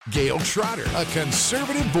Gail Trotter, a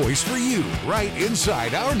conservative voice for you, right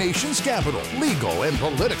inside our nation's capital. Legal and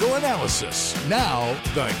political analysis. Now,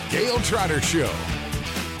 The Gail Trotter Show.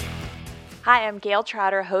 Hi, I'm Gail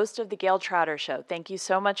Trotter, host of The Gail Trotter Show. Thank you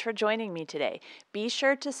so much for joining me today. Be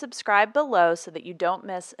sure to subscribe below so that you don't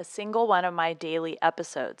miss a single one of my daily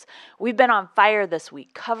episodes. We've been on fire this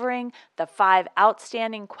week covering the 5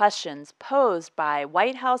 outstanding questions posed by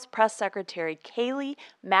White House Press Secretary Kayleigh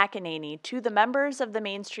McEnany to the members of the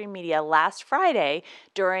mainstream media last Friday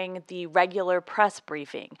during the regular press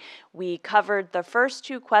briefing. We covered the first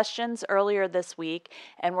 2 questions earlier this week,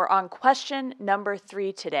 and we're on question number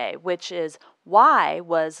 3 today, which is, why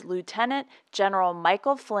was Lieutenant General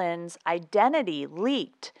Michael Flynn's identity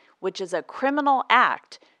leaked, which is a criminal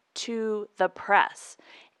act, to the press?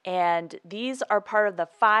 And these are part of the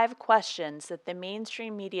 5 questions that the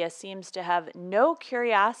mainstream media seems to have no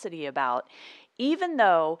curiosity about, even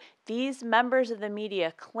though these members of the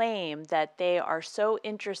media claim that they are so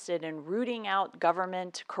interested in rooting out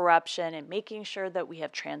government corruption and making sure that we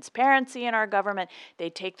have transparency in our government. They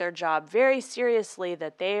take their job very seriously,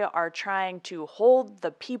 that they are trying to hold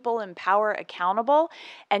the people in power accountable.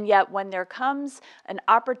 And yet when there comes an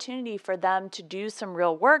opportunity for them to do some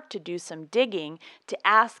real work, to do some digging, to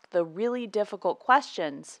ask the really difficult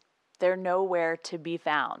questions, they're nowhere to be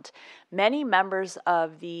found. Many members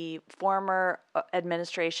of the former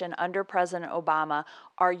administration under President Obama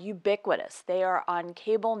are ubiquitous. They are on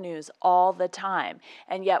cable news all the time,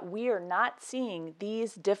 and yet we are not seeing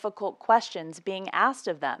these difficult questions being asked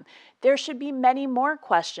of them. There should be many more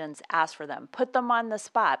questions asked for them. Put them on the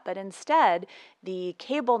spot, but instead, the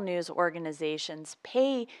cable news organizations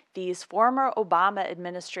pay these former Obama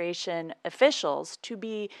administration officials to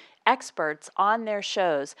be experts on their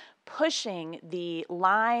shows, pushing the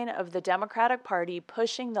line of the Democratic Party,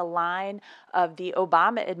 pushing the line of the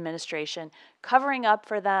Obama administration, covering up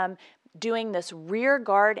for them, doing this rear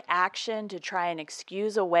guard action to try and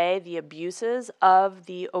excuse away the abuses of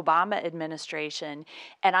the Obama administration.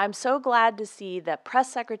 And I'm so glad to see that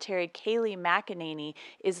Press Secretary Kayleigh McEnany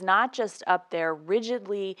is not just up there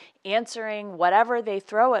rigidly answering whatever they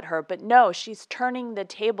throw at her, but no, she's turning the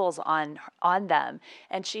tables on them.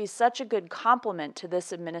 And she's such a good compliment to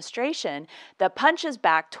this administration that punches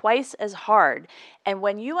back twice as hard. And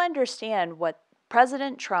when you understand what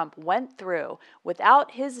President Trump went through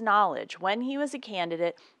without his knowledge when he was a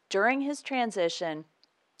candidate, during his transition,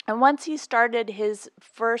 and once he started his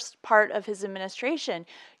first part of his administration,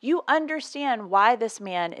 you understand why this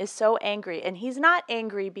man is so angry. And he's not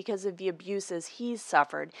angry because of the abuses he's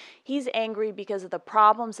suffered. He's angry because of the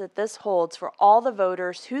problems that this holds for all the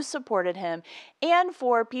voters who supported him and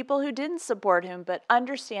for people who didn't support him, but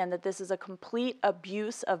understand that this is a complete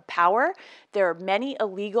abuse of power. There are many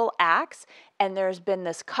illegal acts, and there's been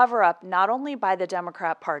this cover-up not only by the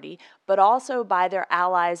Democrat Party, but also by their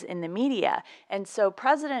allies in the media. And so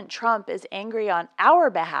President Trump is angry on our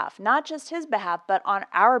behalf, not just his behalf, but on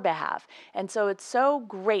our behalf. And so it's so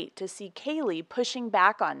great to see Kayleigh pushing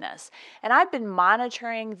back on this. And I've been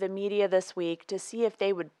monitoring the media this week to see if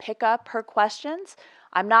they would pick up her questions.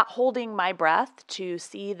 I'm not holding my breath to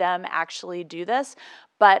see them actually do this,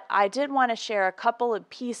 but I did want to share a couple of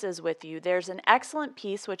pieces with you. There's an excellent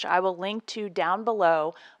piece, which I will link to down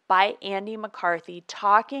below, by Andy McCarthy,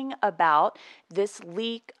 talking about this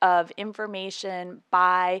leak of information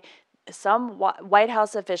by some White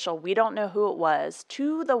House official, we don't know who it was,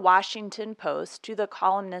 to the Washington Post, to the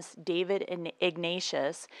columnist David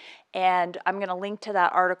Ignatius. And I'm going to link to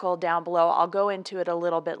that article down below. I'll go into it a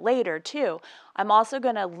little bit later, too. I'm also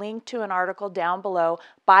going to link to an article down below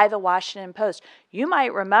by the Washington Post. You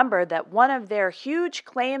might remember that one of their huge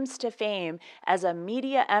claims to fame as a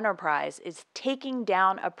media enterprise is taking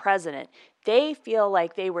down a president. They feel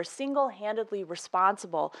like they were single-handedly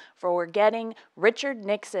responsible for getting Richard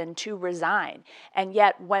Nixon to resign. And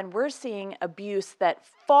yet, when we're seeing abuse that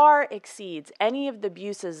far exceeds any of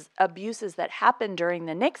the abuses that happened during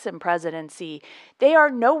the Nixon presidency, they are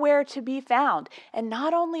nowhere to be found. And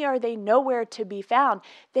not only are they nowhere to be found,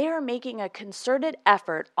 they are making a concerted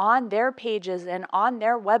effort on their pages and on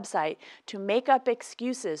their website to make up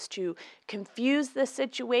excuses, to confuse the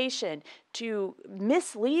situation, to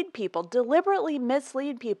mislead people, deliberately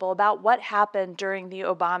mislead people about what happened during the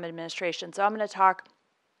Obama administration. So I'm going to talk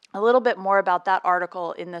a little bit more about that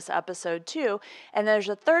article in this episode too. And there's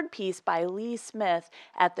a third piece by Lee Smith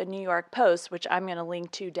at the New York Post, which I'm going to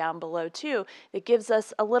link to down below too, that gives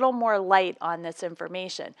us a little more light on this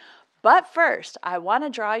information. But first, I want to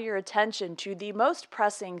draw your attention to the most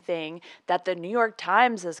pressing thing that the New York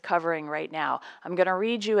Times is covering right now. I'm going to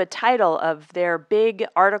read you a title of their big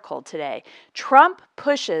article today. Trump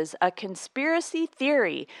pushes a conspiracy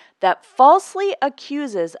theory that falsely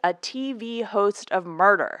accuses a TV host of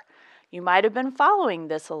murder. You might have been following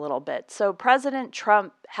this a little bit. So President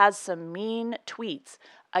Trump has some mean tweets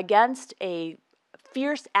against a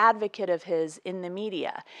fierce advocate of his in the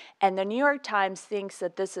media. And the New York Times thinks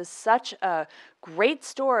that this is such a great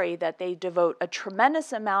story that they devote a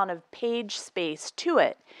tremendous amount of page space to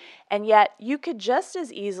it. And yet you could just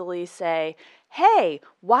as easily say, hey,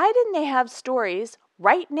 why didn't they have stories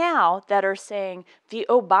right now that are saying the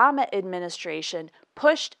Obama administration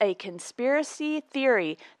pushed a conspiracy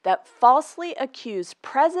theory that falsely accused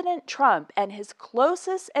President Trump and his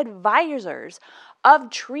closest advisors of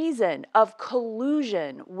treason, of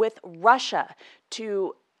collusion with Russia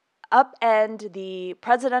to upend the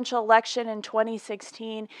presidential election in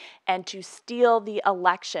 2016 and to steal the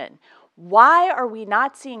election? Why are we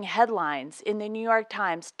not seeing headlines in the New York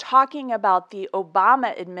Times talking about the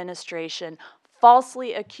Obama administration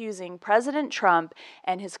falsely accusing President Trump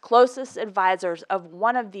and his closest advisors of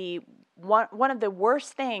one of the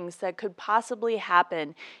worst things that could possibly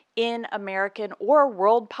happen in American or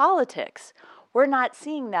world politics? We're not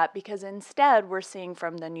seeing that because instead we're seeing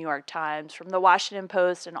from the New York Times, from the Washington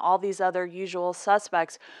Post, and all these other usual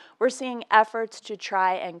suspects, we're seeing efforts to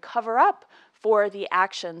try and cover up for the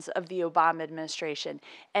actions of the Obama administration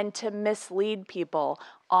and to mislead people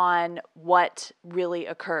on what really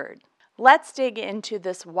occurred. Let's dig into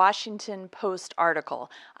this Washington Post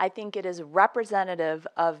article. I think it is representative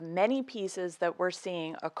of many pieces that we're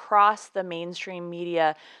seeing across the mainstream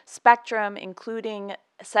media spectrum, including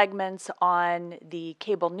segments on the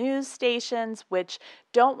cable news stations, which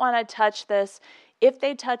don't want to touch this. If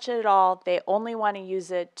they touch it at all, they only want to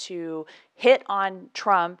use it to hit on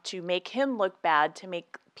Trump, to make him look bad, to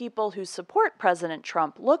make people who support President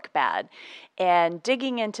Trump look bad. And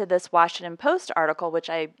digging into this Washington Post article, which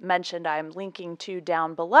I mentioned I'm linking to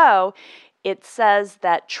down below, it says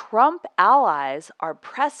that Trump allies are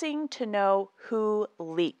pressing to know who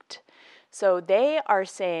leaked. So they are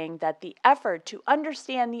saying that the effort to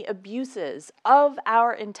understand the abuses of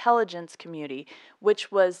our intelligence community,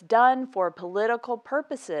 which was done for political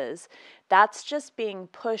purposes, that's just being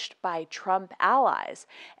pushed by Trump allies.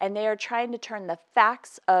 And they are trying to turn the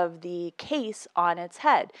facts of the case on its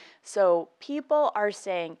head. So people are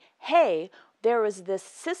saying, hey, there was this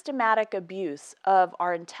systematic abuse of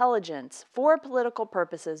our intelligence for political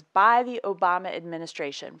purposes by the Obama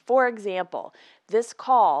administration. For example, this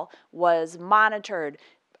call was monitored.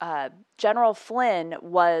 General Flynn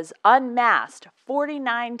was unmasked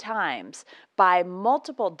 49 times by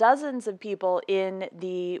multiple dozens of people in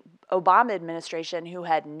the Obama administration who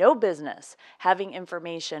had no business having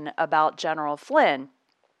information about General Flynn.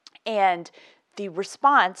 And the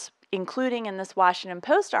response, including in this Washington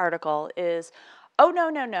Post article, is, oh,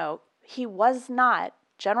 no, he was not,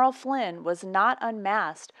 General Flynn was not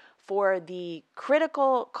unmasked for the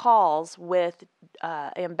critical calls with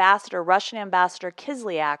Russian Ambassador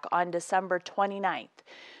Kislyak on December 29th.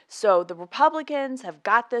 So the Republicans have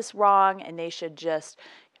got this wrong, and they should just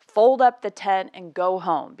fold up the tent and go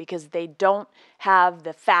home because they don't have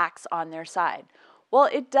the facts on their side. Well,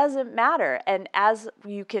 it doesn't matter. And as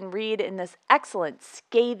you can read in this excellent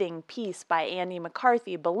scathing piece by Andy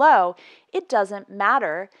McCarthy below, it doesn't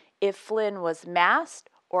matter if Flynn was masked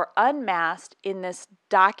or unmasked. In this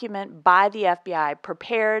document by the FBI,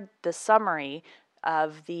 prepared the summary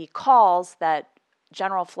of the calls that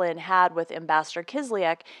General Flynn had with Ambassador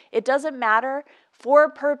Kislyak. It doesn't matter for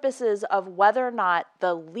purposes of whether or not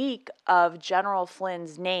the leak of General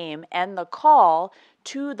Flynn's name and the call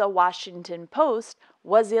to the Washington Post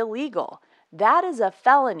was illegal. That is a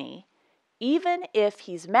felony, even if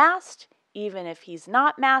he's masked, even if he's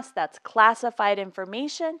not masked. That's classified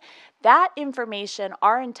information. That information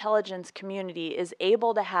our intelligence community is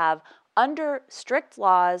able to have under strict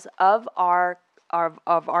laws of our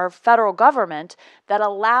federal government that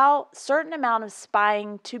allow certain amount of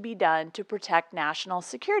spying to be done to protect national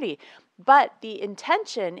security. But the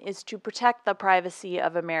intention is to protect the privacy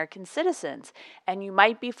of American citizens. And you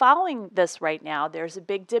might be following this right now. There's a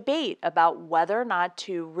big debate about whether or not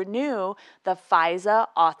to renew the FISA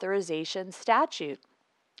authorization statute.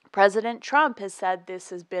 President Trump has said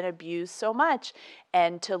this has been abused so much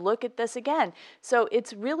and to look at this again. So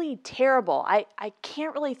it's really terrible. I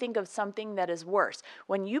can't really think of something that is worse.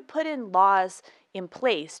 When you put in laws in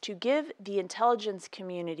place to give the intelligence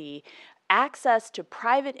community access to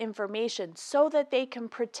private information so that they can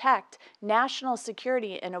protect national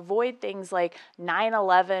security and avoid things like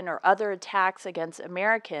 9/11 or other attacks against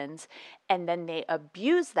Americans, and then they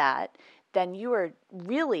abuse that, then you're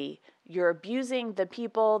abusing the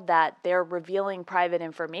people that they're revealing private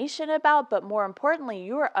information about, but more importantly,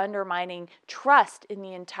 you are undermining trust in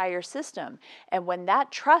the entire system. And when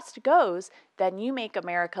that trust goes, then you make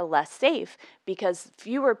America less safe, because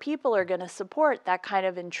fewer people are going to support that kind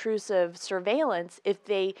of intrusive surveillance if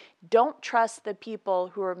they don't trust the people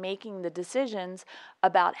who are making the decisions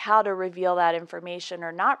about how to reveal that information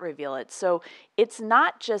or not reveal it. So it's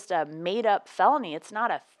not just a made-up felony. It's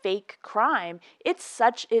not a fake crime. It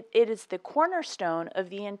is the cornerstone of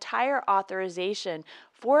the entire authorization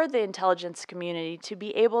for the intelligence community to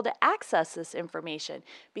be able to access this information.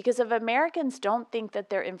 Because if Americans don't think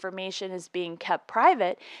that their information is being kept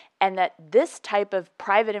private, and that this type of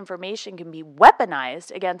private information can be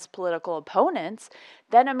weaponized against political opponents,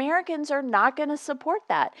 then Americans are not going to support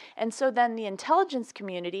that. And so then the intelligence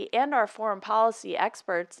community and our foreign policy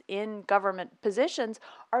experts in government positions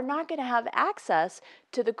are not going to have access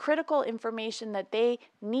to the critical information that they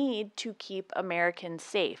need to keep Americans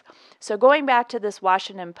safe. So going back to this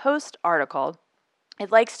Washington Post article,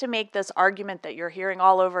 it likes to make this argument that you're hearing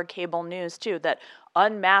all over cable news too, that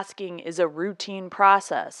unmasking is a routine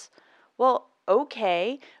process. Well,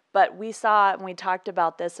 okay, but we saw, and we talked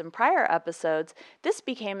about this in prior episodes, this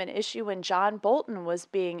became an issue when John Bolton was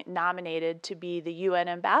being nominated to be the UN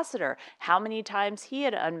ambassador. How many times he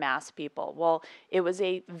had unmasked people? Well, it was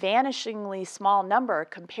a vanishingly small number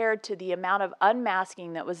compared to the amount of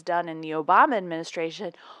unmasking that was done in the Obama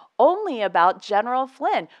administration, only about General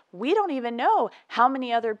Flynn. We don't even know how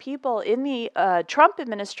many other people in the Trump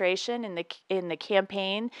administration, in the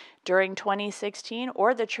campaign during 2016,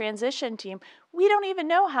 or the transition team. We don't even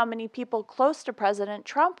know how many people close to President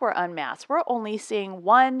Trump were unmasked. We're only seeing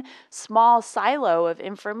one small silo of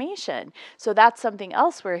information. So that's something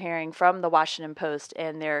else we're hearing from the Washington Post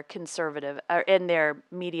and their conservative, and their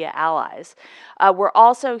media allies. We're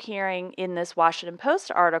also hearing in this Washington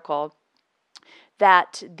Post article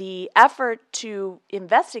that the effort to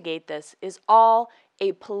investigate this is all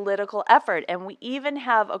a political effort. And we even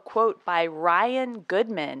have a quote by Ryan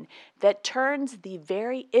Goodman that turns the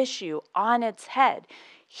very issue on its head.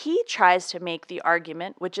 He tries to make the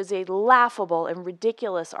argument, which is a laughable and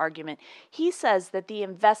ridiculous argument. He says that the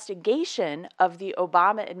investigation of the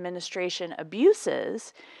Obama administration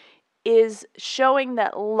abuses is showing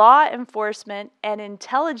that law enforcement and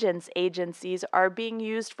intelligence agencies are being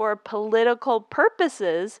used for political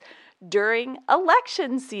purposes during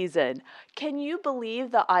election season. Can you believe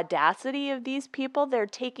the audacity of these people? They're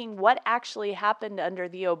taking what actually happened under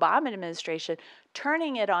the Obama administration,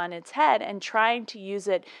 turning it on its head and trying to use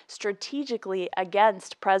it strategically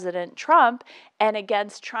against President Trump and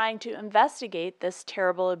against trying to investigate this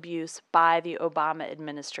terrible abuse by the Obama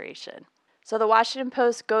administration. So the Washington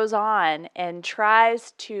Post goes on and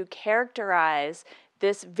tries to characterize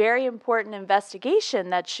this very important investigation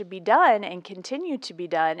that should be done and continue to be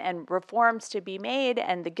done, and reforms to be made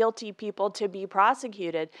and the guilty people to be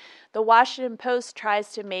prosecuted. The Washington Post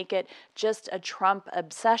tries to make it just a Trump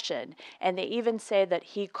obsession. And they even say that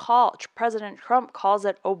President Trump calls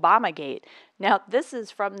it Obamagate. Now, this is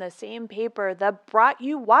from the same paper that brought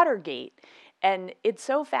you Watergate. And it's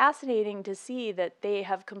so fascinating to see that they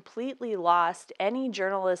have completely lost any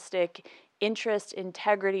journalistic interest,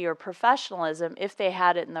 integrity, or professionalism if they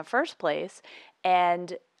had it in the first place.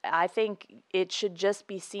 And I think it should just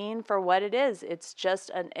be seen for what it is. It's just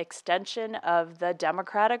an extension of the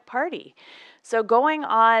Democratic Party. So going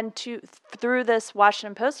on through this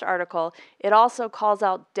Washington Post article, it also calls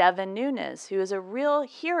out Devin Nunes, who is a real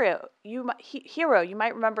hero. You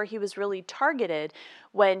might remember he was really targeted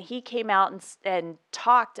when he came out and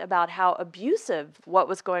talked about how abusive what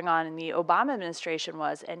was going on in the Obama administration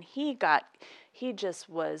was, and he just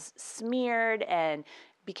was smeared and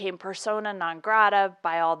became persona non grata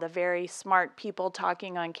by all the very smart people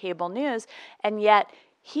talking on cable news, and yet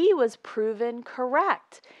he was proven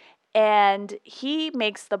correct. And he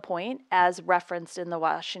makes the point, as referenced in the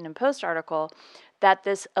Washington Post article, that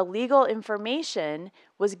this illegal information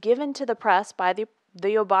was given to the press by the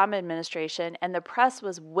Obama administration, and the press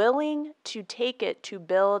was willing to take it to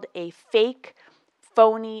build a fake,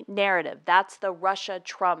 phony narrative. That's the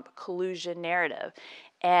Russia-Trump collusion narrative.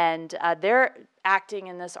 And they're acting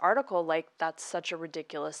in this article like that's such a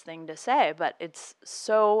ridiculous thing to say, but it's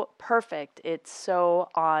so perfect. It's so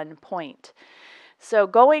on point. So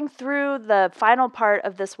going through the final part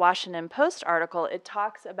of this Washington Post article, it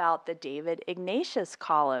talks about the David Ignatius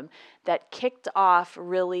column that kicked off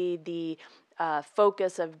really the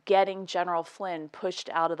focus of getting General Flynn pushed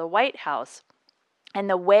out of the White House. And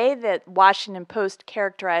the way that Washington Post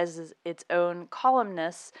characterizes its own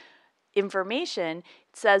columnists' information,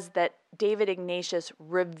 it says that David Ignatius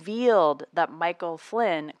revealed that Michael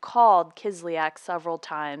Flynn called Kislyak several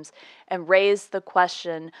times and raised the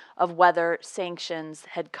question of whether sanctions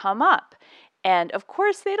had come up. And of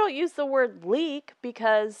course, they don't use the word leak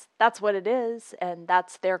because that's what it is, and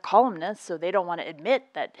that's their columnist, so they don't want to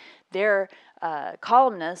admit that their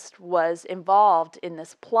columnist was involved in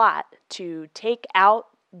this plot to take out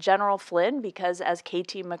General Flynn because, as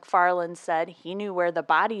K.T. McFarland said, he knew where the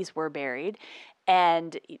bodies were buried,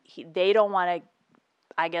 and they don't want to,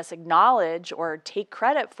 I guess, acknowledge or take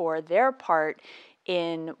credit for their part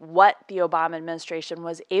in what the Obama administration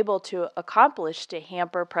was able to accomplish to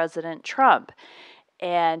hamper President Trump.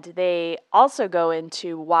 And they also go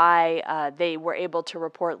into why they were able to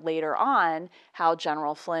report later on how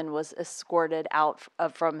General Flynn was escorted out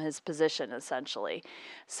from his position, essentially.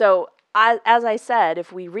 So, as I said,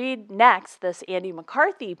 if we read next this Andy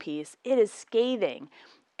McCarthy piece, it is scathing.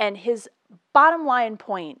 And his bottom line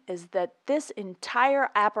point is that this entire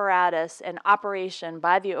apparatus and operation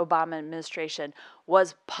by the Obama administration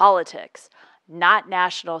was politics, not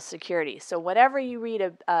national security. So whenever you read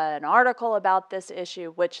an article about this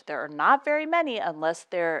issue, which there are not very many unless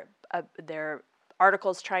they're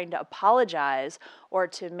articles trying to apologize or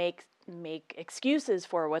to make excuses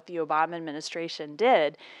for what the Obama administration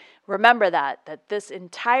did, remember that this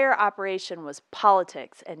entire operation was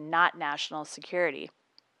politics and not national security.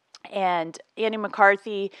 And Andy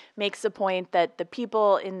McCarthy makes the point that the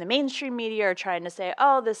people in the mainstream media are trying to say,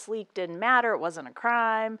 oh, this leak didn't matter, it wasn't a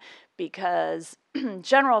crime, because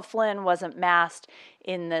General Flynn wasn't masked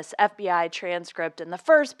in this FBI transcript in the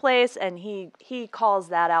first place, and he calls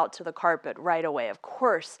that out to the carpet right away. Of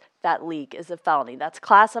course, that leak is a felony. That's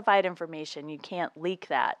classified information. You can't leak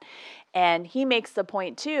that. And he makes the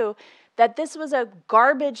point, too, that this was a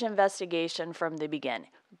garbage investigation from the beginning.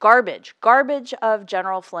 Garbage of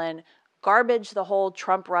General Flynn, garbage the whole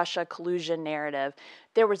Trump-Russia collusion narrative.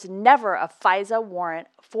 There was never a FISA warrant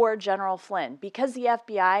for General Flynn because the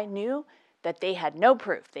FBI knew that they had no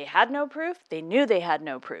proof. They had no proof. They knew they had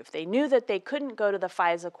no proof. They knew that they couldn't go to the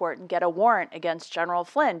FISA court and get a warrant against General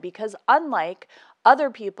Flynn because unlike other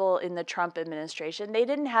people in the Trump administration, they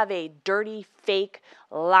didn't have a dirty, fake,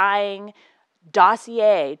 lying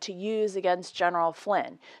dossier to use against General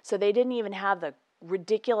Flynn. So they didn't even have the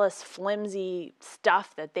ridiculous, flimsy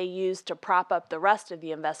stuff that they used to prop up the rest of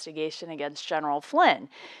the investigation against General Flynn.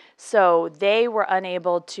 So they were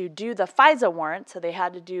unable to do the FISA warrant, so they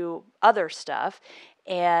had to do other stuff.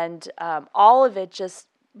 And all of it just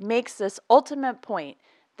makes this ultimate point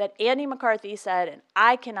that Andy McCarthy said, and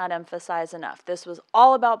I cannot emphasize enough, this was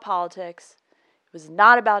all about politics. It was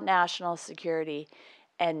not about national security.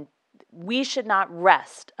 And we should not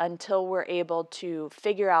rest until we're able to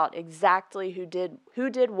figure out exactly who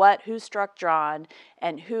did what, who struck John,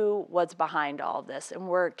 and who was behind all of this. And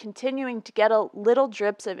we're continuing to get a little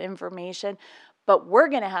drips of information, but we're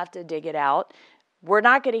going to have to dig it out. We're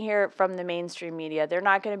not going to hear it from the mainstream media. They're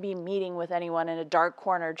not going to be meeting with anyone in a dark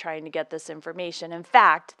corner trying to get this information. In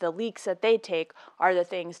fact, the leaks that they take are the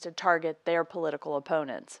things to target their political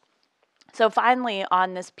opponents. So finally,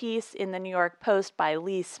 on this piece in the New York Post by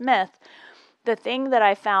Lee Smith, the thing that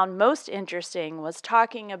I found most interesting was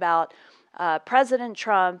talking about President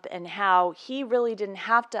Trump and how he really didn't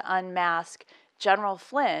have to unmask General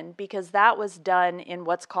Flynn because that was done in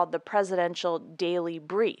what's called the Presidential Daily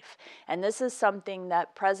Brief. And this is something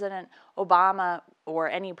that President Obama or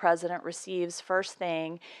any president receives first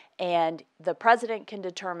thing, and the president can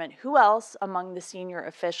determine who else among the senior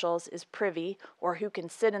officials is privy or who can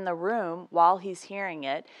sit in the room while he's hearing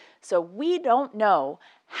it. So we don't know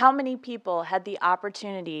how many people had the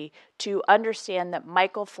opportunity to understand that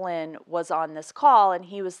Michael Flynn was on this call and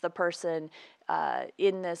he was the person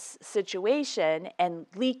in this situation and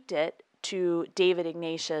leaked it to David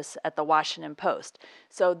Ignatius at the Washington Post.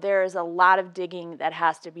 So there's a lot of digging that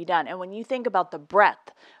has to be done. And when you think about the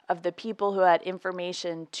breadth of the people who had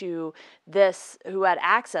information to this, who had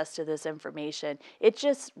access to this information, it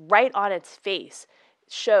just right on its face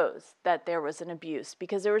shows that there was an abuse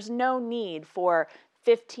because there was no need for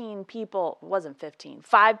 15 people, it wasn't 15,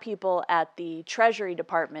 5 people at the Treasury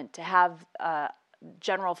Department to have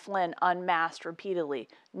General Flynn unmasked repeatedly.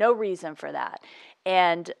 No reason for that.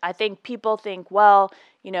 And I think people think, well,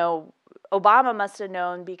 you know, Obama must have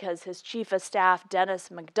known because his chief of staff, Dennis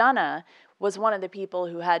McDonough, was one of the people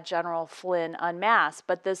who had General Flynn unmasked.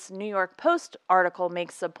 But this New York Post article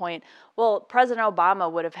makes the point, well, President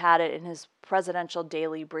Obama would have had it in his presidential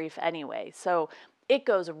daily brief anyway. So it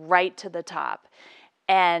goes right to the top.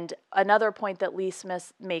 And another point that Lee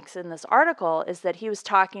Smith makes in this article is that he was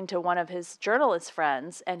talking to one of his journalist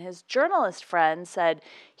friends, and his journalist friend said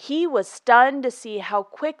he was stunned to see how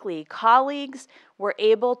quickly colleagues were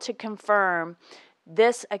able to confirm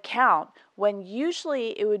this account when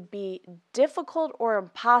usually it would be difficult or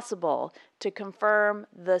impossible to confirm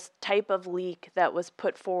the type of leak that was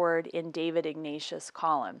put forward in David Ignatius'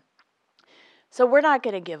 column. So we're not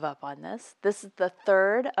going to give up on this. This is the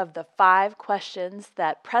third of the 5 questions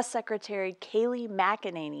that Press Secretary Kayleigh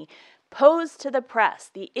McEnany posed to the press,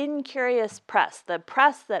 the incurious press, the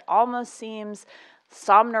press that almost seems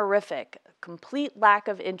somnorific, complete lack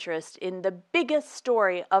of interest in the biggest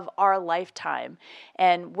story of our lifetime.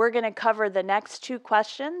 And we're going to cover the next 2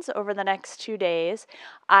 questions over the next 2 days.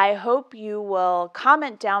 I hope you will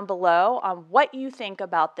comment down below on what you think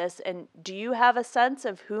about this, and do you have a sense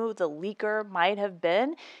of who the leaker might have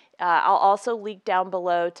been? I'll also link down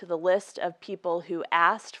below to the list of people who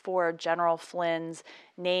asked for General Flynn's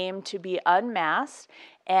name to be unmasked.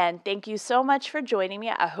 And thank you so much for joining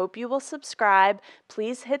me. I hope you will subscribe.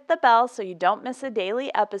 Please hit the bell so you don't miss a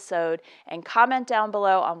daily episode, and comment down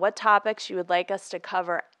below on what topics you would like us to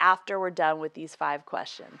cover after we're done with these 5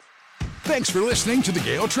 questions. Thanks for listening to The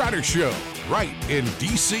Gail Trotter Show, right in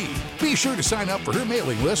D.C. Be sure to sign up for her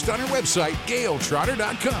mailing list on her website,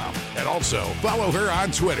 GailTrotter.com. And also follow her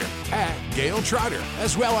on Twitter, @GailTrotter,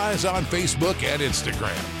 as well as on Facebook and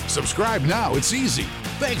Instagram. Subscribe now, it's easy.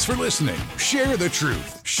 Thanks for listening. Share the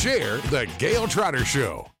truth. Share The Gail Trotter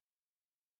Show.